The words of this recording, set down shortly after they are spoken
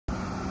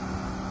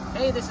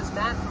Hey, this is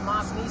Matt from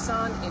Moss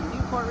Nissan in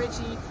Newport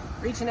Richey,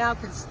 reaching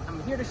out because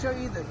I'm here to show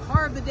you the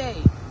car of the day.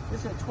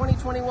 This is a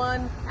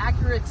 2021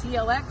 Acura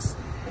TLX,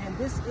 and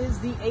this is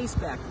the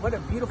A-Spec. What a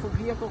beautiful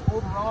vehicle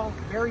overall,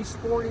 very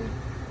sporty.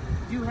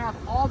 You have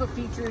all the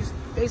features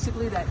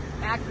basically that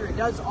Acura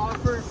does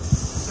offer.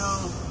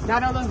 So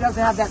not only does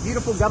it have that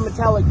beautiful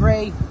gunmetallic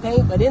gray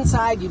paint, but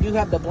inside you do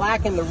have the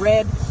black and the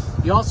red.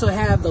 You also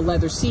have the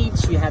leather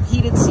seats, you have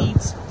heated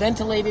seats,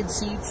 ventilated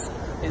seats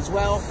as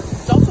well.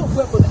 It's also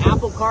equipped with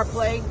Apple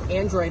CarPlay,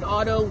 Android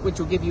Auto, which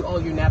will give you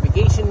all your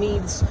navigation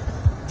needs,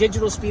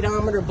 digital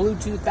speedometer,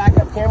 Bluetooth,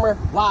 backup camera.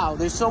 Wow,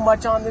 there's so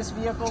much on this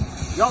vehicle.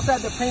 You also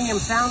have the premium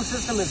sound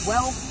system as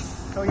well.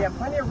 So you have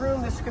plenty of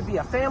room. This could be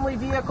a family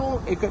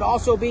vehicle. It could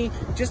also be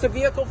just a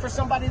vehicle for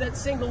somebody that's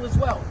single as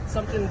well.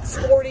 Something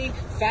sporty,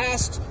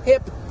 fast,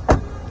 hip.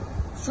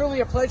 It's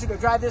truly a pleasure to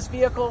drive this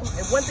vehicle.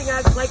 And one thing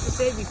I'd like to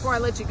say before I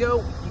let you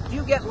go, you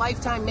do get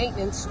lifetime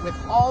maintenance with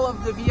all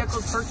of the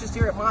vehicles purchased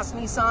here at Moss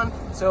Nissan.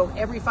 So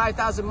every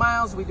 5,000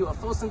 miles, we do a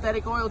full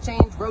synthetic oil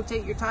change,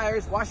 rotate your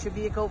tires, wash your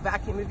vehicle,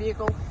 vacuum your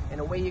vehicle,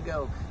 and away you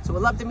go. So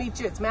we'd love to meet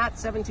you. It's Matt,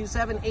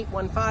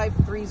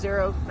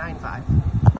 727-815-3095.